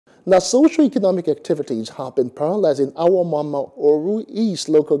Now, socio-economic activities have been paralyzed in Awomamma, Oru East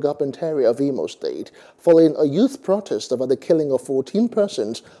local government area of Imo State, following a youth protest about the killing of 14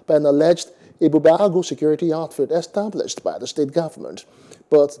 persons by an alleged Ebubeagu security outfit established by the state government.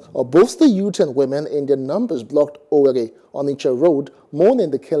 But both the youth and women in their numbers blocked Owerri Onitsha Road,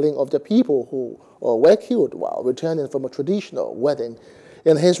 mourning the killing of the people who were killed while returning from a traditional wedding.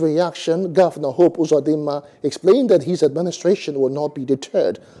 In his reaction, Governor Hope Uzodinma explained that his administration will not be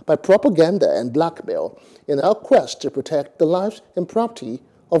deterred by propaganda and blackmail in our quest to protect the lives and property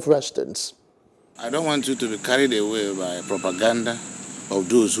of residents. I don't want you to be carried away by propaganda of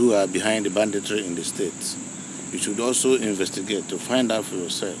those who are behind the banditry in the state. You should also investigate to find out for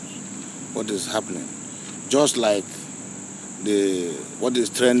yourself what is happening. Just like what is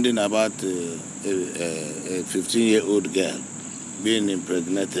trending about a 15-year-old girl being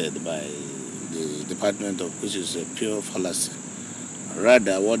impregnated by the department of, which is a pure fallacy.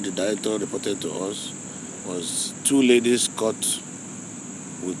 Rather, what the director reported to us was 2 ladies caught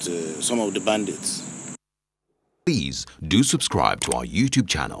with some of the bandits. Please do subscribe to our YouTube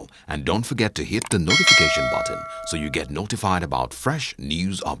channel and don't forget to hit the notification button so you get notified about fresh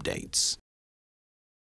news updates.